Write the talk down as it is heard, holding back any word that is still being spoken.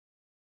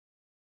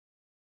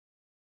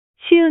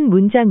쉬운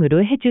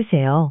문장으로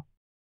해주세요.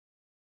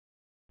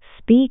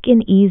 Speak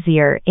in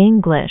easier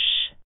English.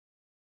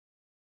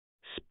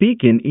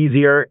 Speak in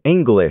easier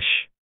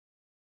English.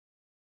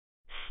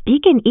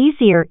 Speak in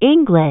easier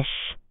English.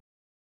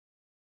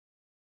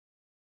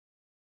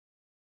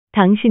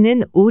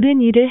 당신은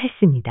옳은 일을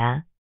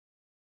했습니다.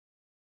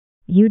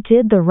 You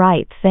did the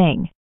right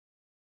thing.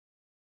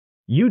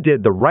 You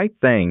did the right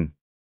thing.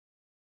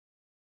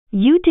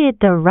 You did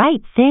the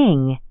right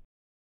thing.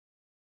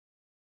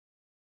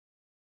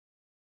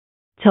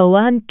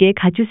 저와 함께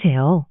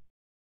가주세요.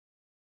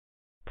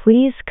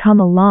 Please come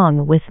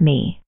along with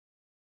me.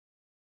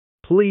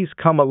 Please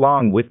come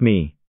along with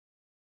me.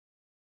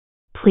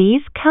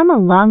 Please come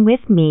along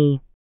with me.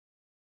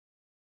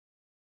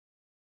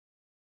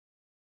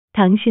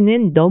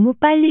 당신은 너무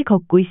빨리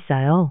걷고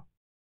있어요.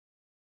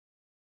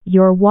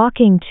 You're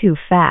walking too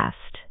fast.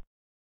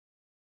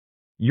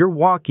 You're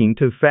walking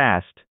too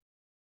fast.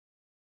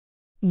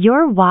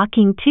 You're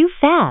walking too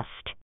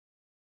fast.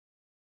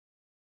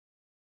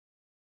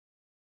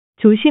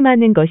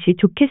 조심하는 것이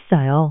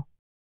좋겠어요.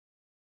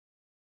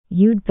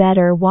 You'd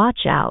better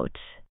watch out.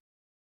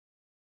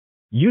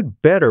 You'd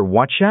better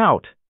watch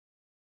out.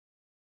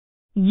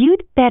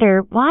 You'd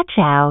better watch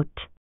out.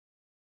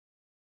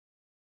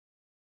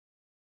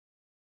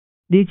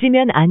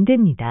 늦으면 안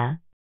됩니다.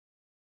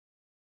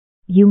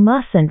 You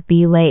mustn't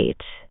be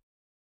late.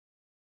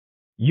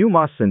 You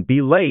mustn't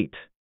be late.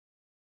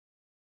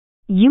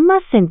 You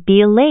mustn't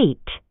be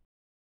late.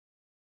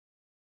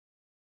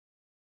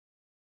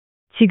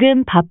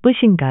 지금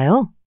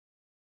바쁘신가요?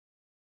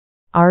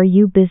 Are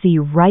you busy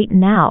right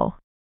now?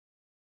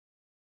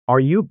 Are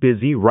you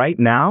busy right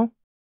now?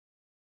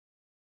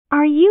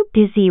 Are you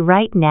busy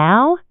right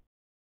now?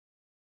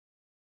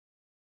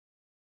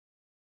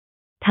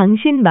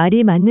 당신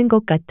말이 맞는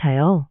것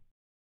같아요.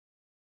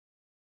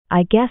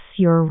 I guess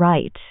you're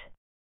right.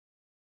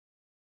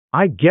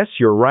 I guess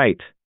you're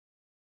right.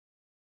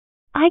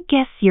 I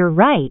guess you're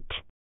right.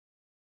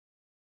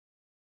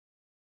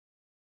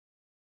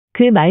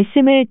 그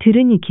말씀을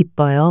들으니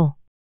기뻐요.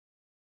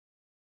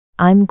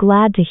 I'm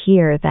glad to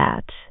hear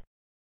that.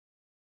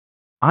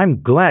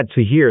 I'm glad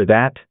to hear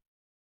that.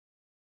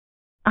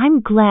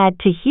 I'm glad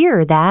to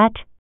hear that.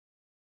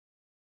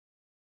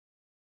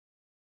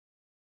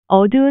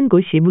 어두운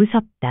곳이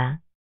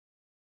무섭다.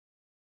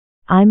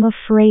 I'm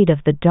afraid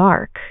of the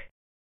dark.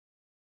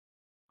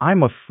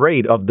 I'm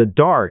afraid of the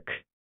dark.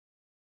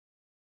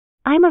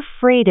 I'm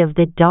afraid of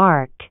the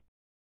dark.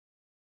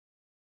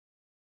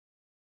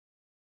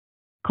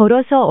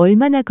 걸어서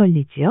얼마나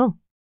걸리지요?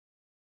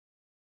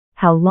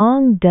 How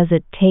long does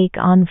it take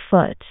on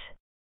foot?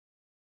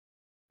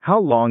 How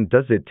long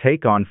does it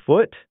take on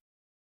foot?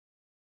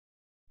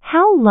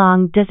 How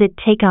long does it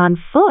take on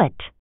foot?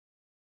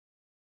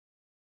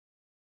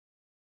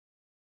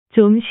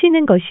 좀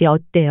쉬는 것이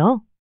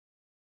어때요?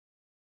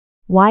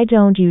 Why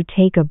don't you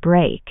take a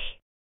break?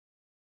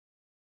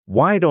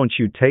 Why don't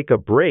you take a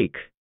break?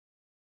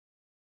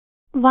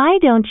 Why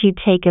don't you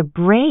take a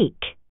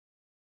break?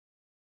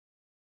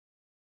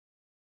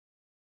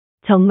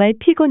 정말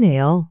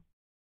피곤해요.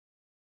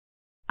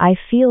 I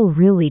feel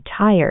really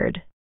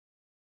tired.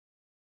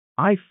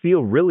 I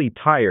feel really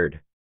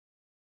tired.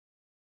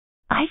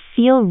 I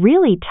feel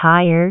really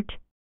tired.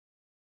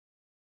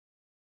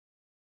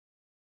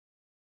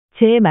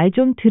 제 말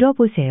좀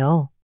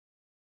들어보세요.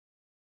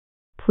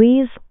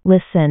 Please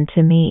listen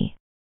to me.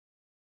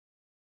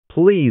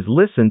 Please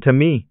listen to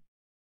me.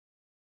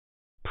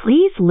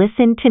 Please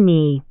listen to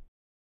me.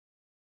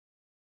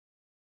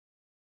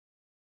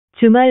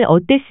 주말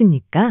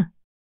어땠습니까?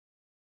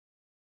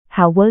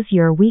 How was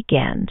your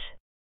weekend?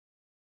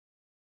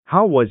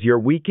 How was your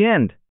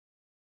weekend?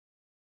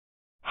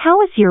 How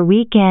was your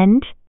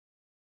weekend?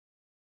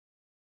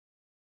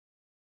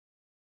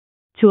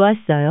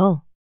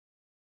 좋았어요.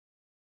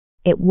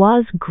 It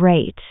was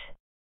great.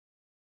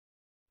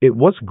 It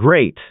was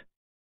great.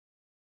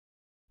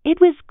 It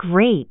was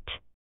great.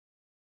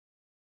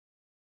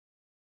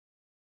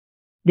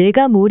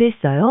 내가 뭘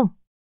했어요?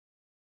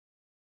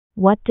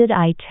 What did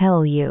I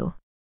tell you?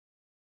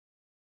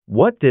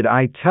 What did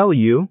I tell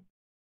you?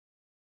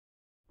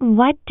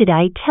 What did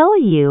I tell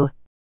you?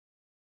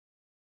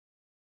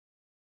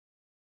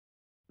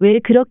 왜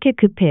그렇게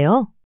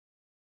급해요?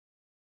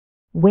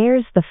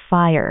 Where's the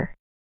fire?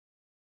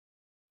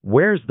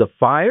 Where's the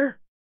fire?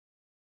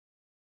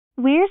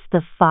 Where's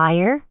the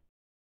fire?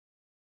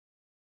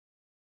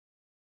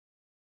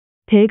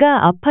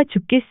 배가 아파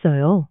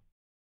죽겠어요.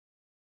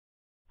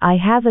 I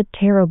have a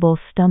terrible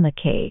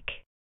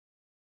stomachache.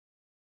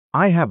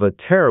 I have a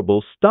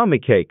terrible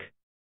stomachache.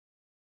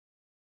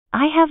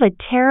 I have a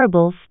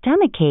terrible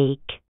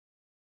stomachache.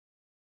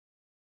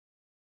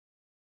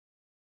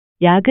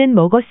 약은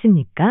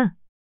먹었습니까?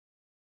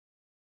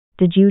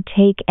 Did you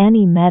take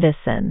any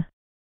medicine?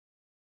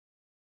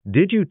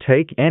 Did you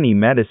take any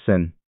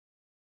medicine?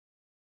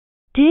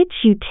 Did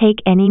you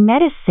take any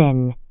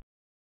medicine?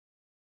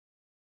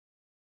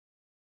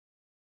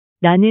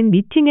 나는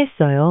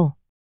미팅했어요.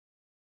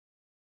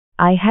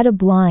 I had a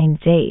blind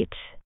date.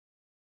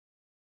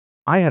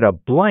 I had a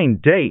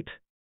blind date.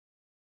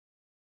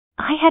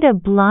 I had a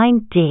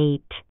blind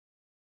date.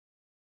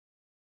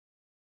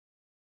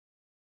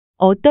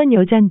 어떤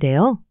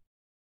여잔데요?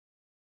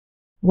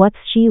 What's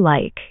she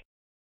like?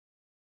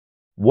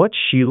 What's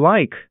she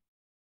like?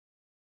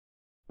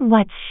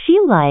 What's she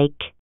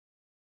like?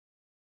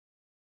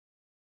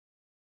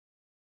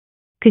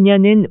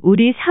 그녀는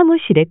우리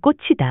사무실의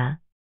꽃이다.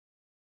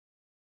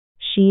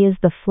 She is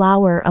the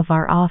flower of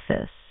our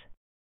office.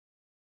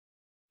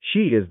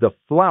 She is the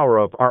flower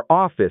of our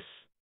office.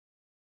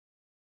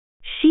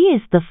 She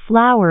is the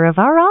flower of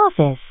our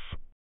office.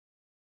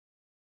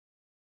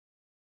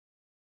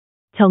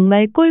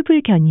 정말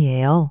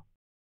꼴불견이에요.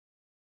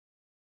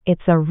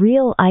 It's a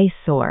real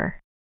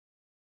eyesore.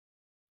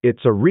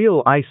 It's a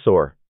real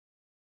eyesore.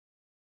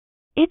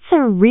 It's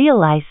a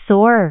real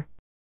eyesore.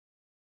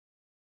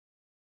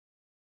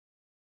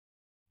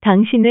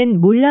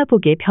 당신은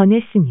몰라보게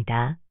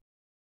변했습니다.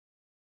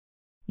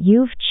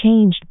 You've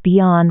changed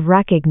beyond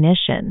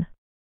recognition.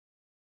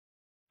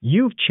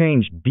 You've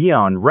changed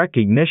beyond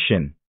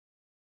recognition.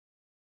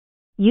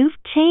 You've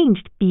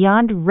changed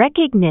beyond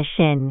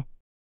recognition.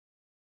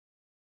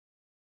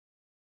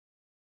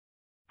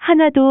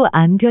 하나도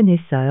안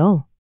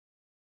변했어요.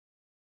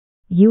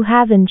 You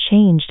haven't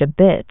changed a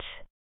bit.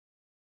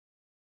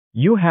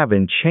 You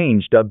haven't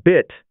changed a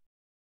bit.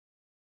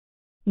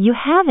 You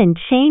haven't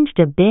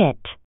changed a bit.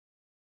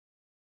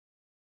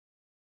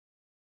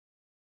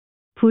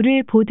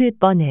 불을 보듯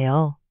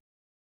뻔해요.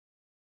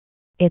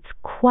 It's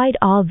quite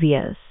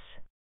obvious.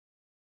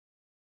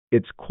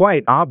 It's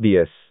quite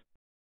obvious.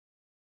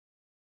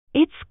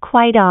 It's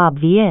quite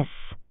obvious.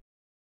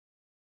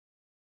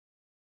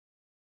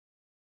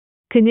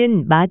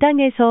 그는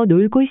마당에서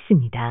놀고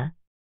있습니다.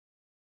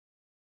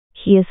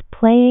 He is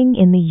playing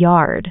in the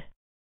yard.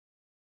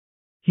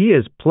 He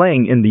is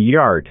playing in the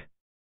yard.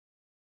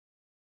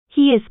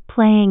 He is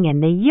playing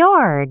in the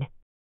yard.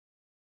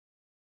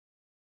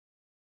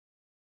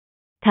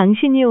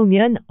 당신이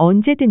오면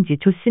언제든지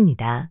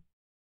좋습니다.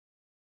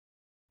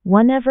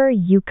 Whenever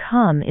you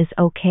come is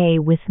okay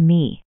with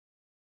me.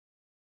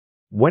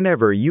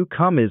 Whenever you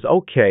come is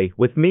okay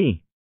with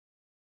me.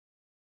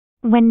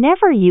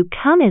 Whenever you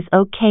come is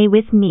okay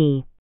with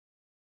me.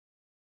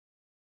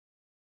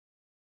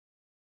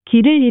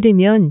 길을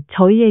잃으면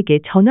저희에게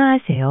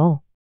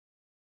전화하세요.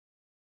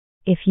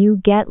 If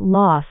you get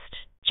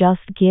lost,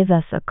 just give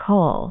us a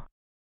call.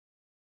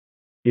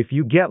 If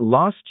you get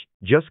lost,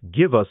 just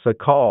give us a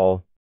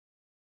call.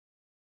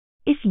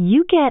 If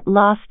you get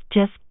lost,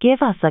 just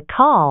give us a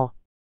call.